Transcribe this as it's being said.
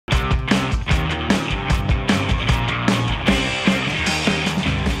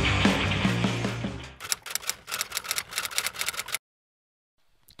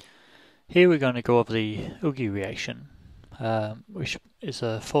Here we're going to go over the UGI reaction, which is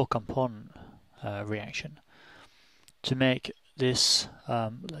a 4-component reaction. To make this,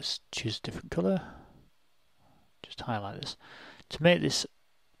 let's choose a different colour, just highlight this. To make this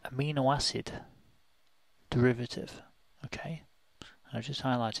amino acid derivative, okay, I've just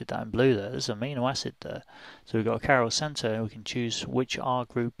highlighted that in blue there, there's amino acid there. So we've got a chiral center, we can choose which R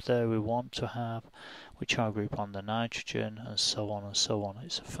group there we want to have, which R group on the nitrogen, and so on and so on.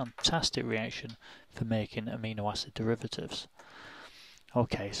 It's a fantastic reaction for making amino acid derivatives.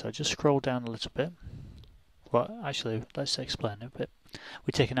 Okay, so just scroll down a little bit. Well, actually, let's explain it a bit.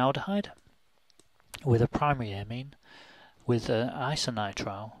 We take an aldehyde with a primary amine, with an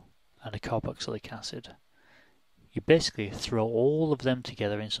isonitrile and a carboxylic acid. You basically throw all of them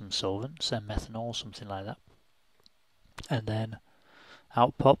together in some solvent, say methanol or something like that, and then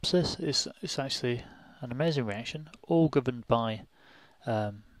out pops this. It's actually an amazing reaction, all governed by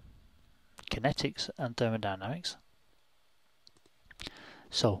kinetics and thermodynamics.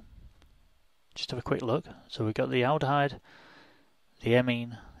 So, just have a quick look. So we've got the aldehyde, the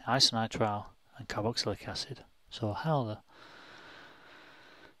amine, isonitrile, and carboxylic acid. So how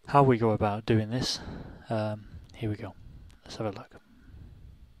we go about doing this? Here we go. Let's have a look.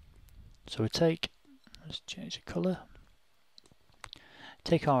 So we let's change the colour.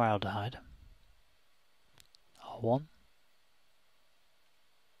 Take our aldehyde, R1,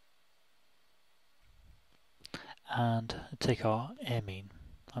 and take our amine.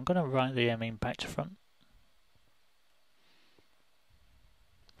 I'm going to write the amine back to front,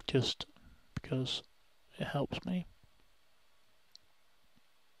 just because it helps me.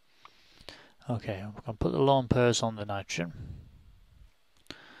 Okay, I'm going to put the lone pairs on the nitrogen,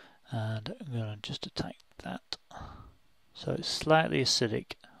 and I'm going to just attack that. So it's slightly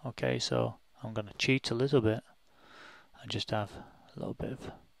acidic. Okay, so I'm going to cheat a little bit and just have a little bit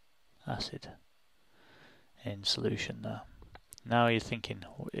of acid in solution there. Now you're thinking,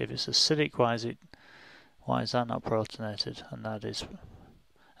 if it's acidic, why is that not protonated? And that is,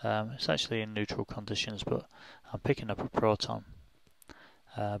 it's actually in neutral conditions, but I'm picking up a proton.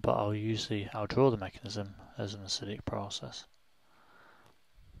 But I'll draw the mechanism as an acidic process.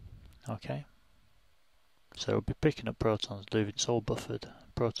 Okay, so we'll be picking up protons, leaving it's all buffered.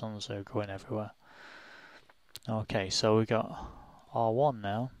 Protons are going everywhere. Okay, so we got R1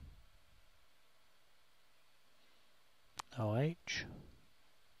 now. OH.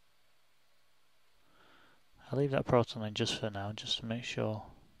 I'll leave that proton in just for now, just to make sure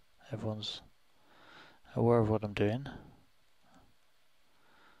everyone's aware of what I'm doing.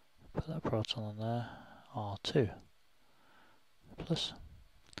 Put that proton on there. R2 plus.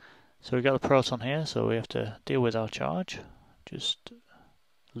 So we got the proton here, so we have to deal with our charge. Just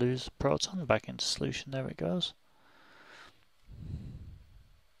lose the proton back into solution. There it goes.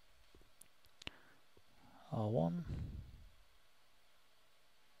 R1.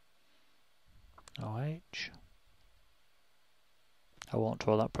 OH. I won't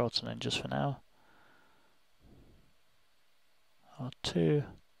draw that proton in just for now. R2.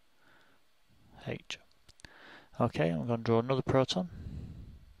 H. Okay, I'm going to draw another proton.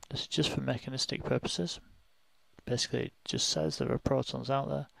 This is just for mechanistic purposes. Basically, it just says there are protons out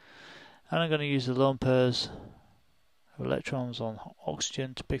there. And I'm going to use the lone pairs of electrons on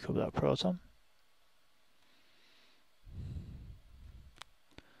oxygen to pick up that proton.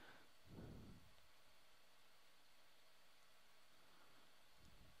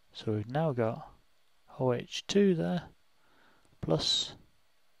 So we've now got OH2 there, plus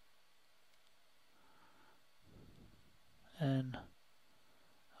NR2H.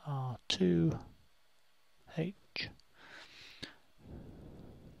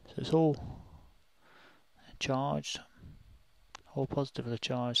 So it's all charged, all positively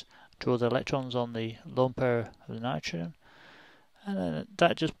charged. Draw the electrons on the lone pair of the nitrogen, and then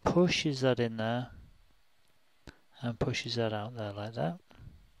that just pushes that in there and pushes that out there like that.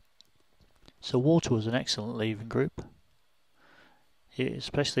 So water was an excellent leaving group,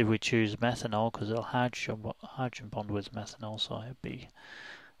 especially if we choose methanol, because it'll hydrogen bond with methanol, so it'll be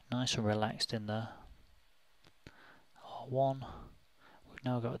nice and relaxed in there. R1. We've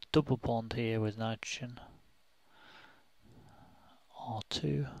now got a double bond here with nitrogen.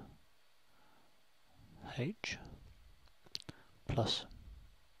 R2 H plus.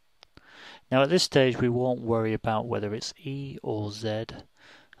 Now at this stage we won't worry about whether it's E or Z.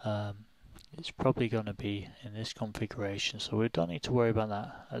 It's probably going to be in this configuration, so we don't need to worry about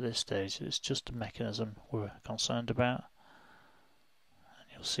that at this stage. It's just the mechanism we're concerned about, and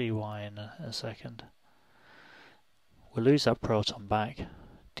you'll see why in a second. We'll lose that proton back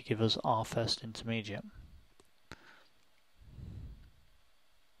to give us our first intermediate.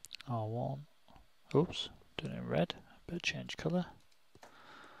 R1. Oops, doing it in red. Better change colour.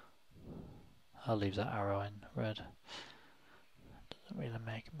 I'll leave that arrow in red. Doesn't really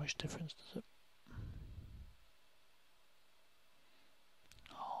make much difference, does it?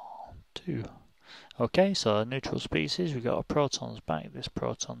 R2. Okay, so our neutral species, we've got our protons back. This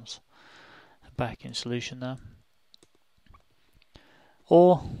proton's back in solution now.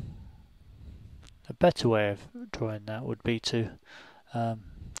 Or a better way of drawing that would be to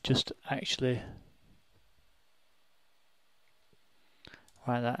just actually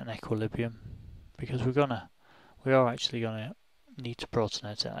write that in equilibrium, because we are actually gonna need to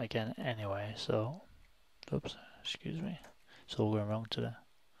protonate it again anyway. So, oops, excuse me, it's all going wrong today.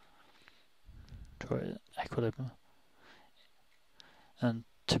 Draw it equilibrium, and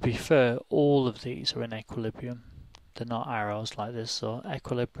to be fair, all of these are in equilibrium. They're not arrows like this, so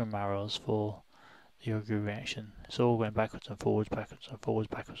equilibrium arrows for the Ugly reaction. It's all going backwards and forwards, backwards and forwards,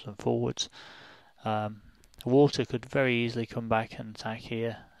 backwards and forwards. Water could very easily come back and attack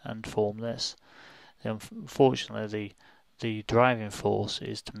here and form this. Unfortunately, the driving force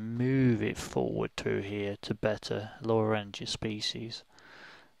is to move it forward through here to better lower energy species.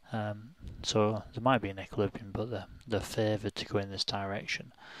 So there might be an equilibrium, but they're favoured to go in this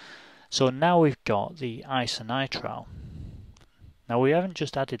direction. So now we've got the isonitrile. Now we haven't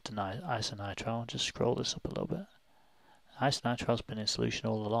just added the isonitrile. I'll just scroll this up a little bit. Isonitrile's been in solution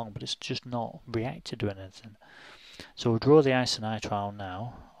all along, but it's just not reacted to anything. So we'll draw the isonitrile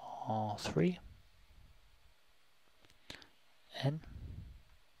now. R3 N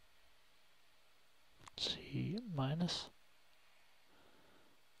C minus.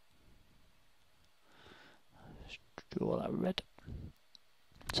 Draw that red.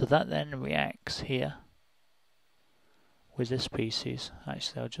 So that then reacts here with this species.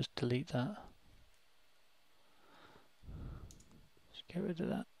 Actually, I'll just delete that. Just get rid of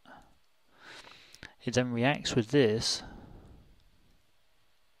that. It then reacts with this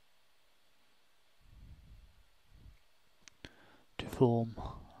to form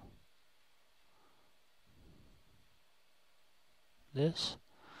this.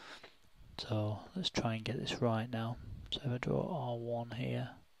 So let's try and get this right now. So if I draw R1 here,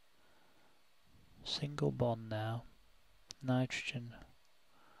 single bond now, nitrogen,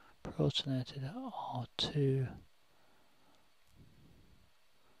 protonated R2.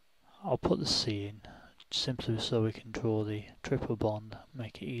 I'll put the C in simply so we can draw the triple bond,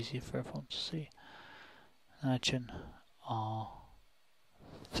 make it easier for everyone to see. Nitrogen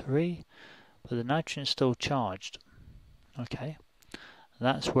R3, but the nitrogen is still charged. Okay,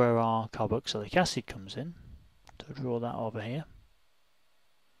 that's where our carboxylic acid comes in. So draw that over here.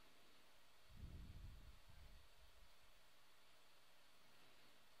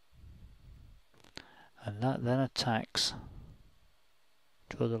 And that then attacks,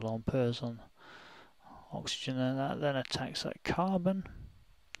 draw the lone pairs on oxygen, and that then attacks that carbon,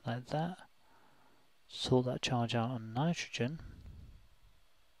 like that. Sort that charge out on nitrogen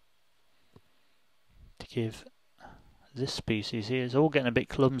to give this species here. It's all getting a bit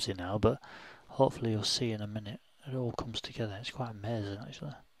clumsy now, but hopefully you'll see in a minute it all comes together. It's quite amazing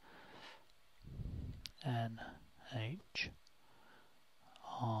actually.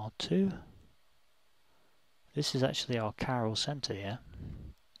 NHR2. This is actually our chiral center here,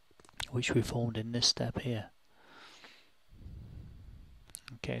 which we formed in this step here.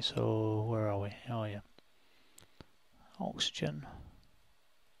 Okay, so where are we? Oh yeah. Oxygen.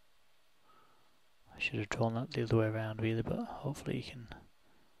 I should have drawn that the other way around really, but hopefully you can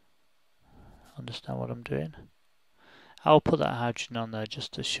understand what I'm doing. I'll put that hydrogen on there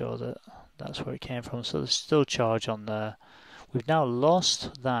just to show that that's where it came from. So there's still charge on there. We've now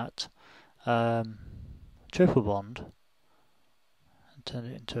lost that triple bond and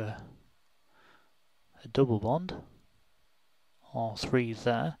turned it into a double bond. R3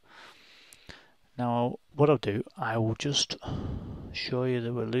 there. Now what I'll do, I will just show you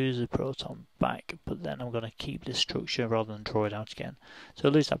that we'll lose the proton back, but then I'm going to keep this structure rather than draw it out again. So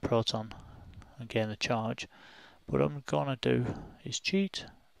I'll lose that proton and gain the charge. What I'm going to do is cheat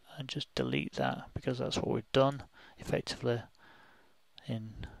and just delete that, because that's what we've done effectively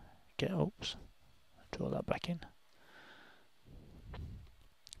in oops, draw that back in,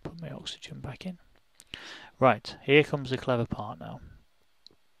 put my oxygen back in. Right, here comes the clever part now,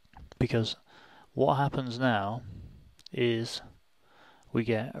 because what happens now is we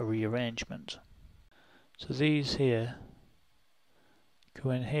get a rearrangement. So these here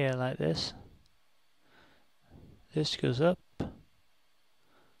go in here like this. This goes up and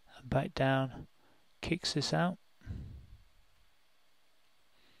back down, kicks this out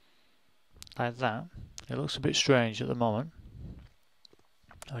like that. It looks a bit strange at the moment.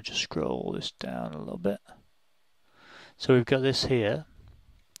 I'll just scroll this down a little bit. So we've got this here,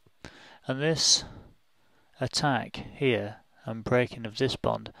 and this attack here and breaking of this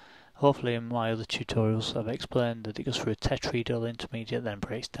bond. Hopefully in my other tutorials I've explained that it goes through a tetrahedral intermediate, then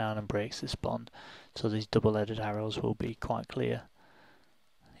breaks down and breaks this bond. So these double-headed arrows will be quite clear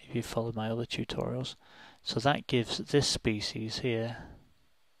if you follow my other tutorials. So that gives this species here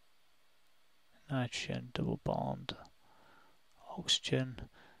nitrogen, double bond, oxygen.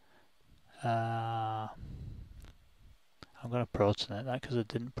 I'm going to protonate that because I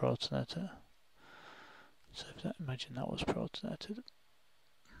didn't protonate it. So if that, imagine that was protonated.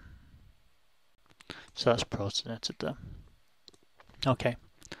 So that's protonated there. Okay.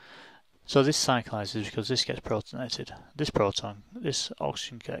 So this cyclizes because this gets protonated. This proton, this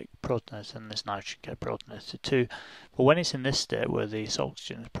oxygen gets protonated and this nitrogen gets protonated too. But when it's in this state where this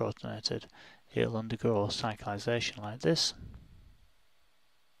oxygen is protonated, it'll undergo cyclization like this.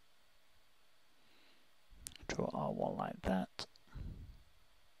 Draw R1 like that.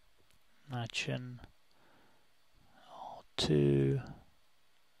 Nitrogen, R2,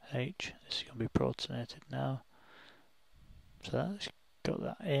 H. This is going to be protonated now. So that's got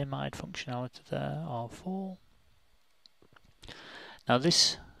that amide functionality there, R4. Now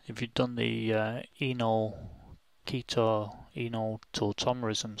this, if you've done the enol, keto, enol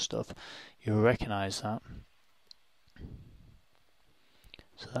tautomerism stuff, you'll recognise that.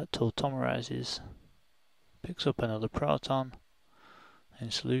 So that tautomerizes, picks up another proton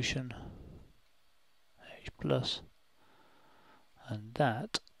in solution, H+, and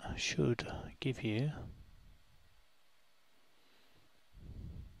that should give you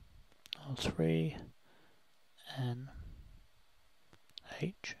O3 N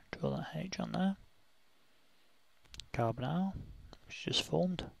H. Draw that H on there. Carbonyl, which just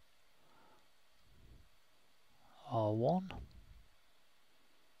formed. R1.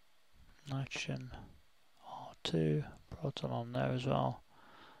 Nitrogen. R2. Proton on there as well.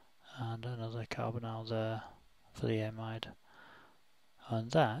 And another carbonyl there for the amide.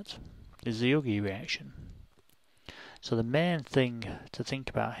 And that is the Ugi reaction. So the main thing to think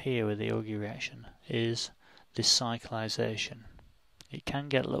about here with the Ugi reaction is this cyclization. It can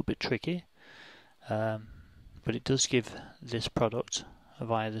get a little bit tricky, but it does give this product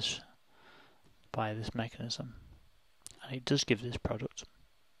via this mechanism, and it does give this product,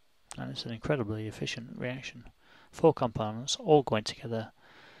 and it's an incredibly efficient reaction. 4 components all going together,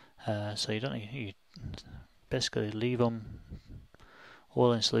 so you basically leave them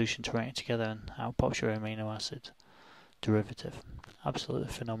all in solution to react together, and out pops your amino acid derivative. Absolutely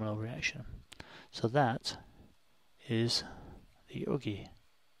phenomenal reaction. So that is the Ugi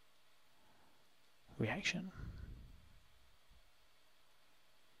reaction.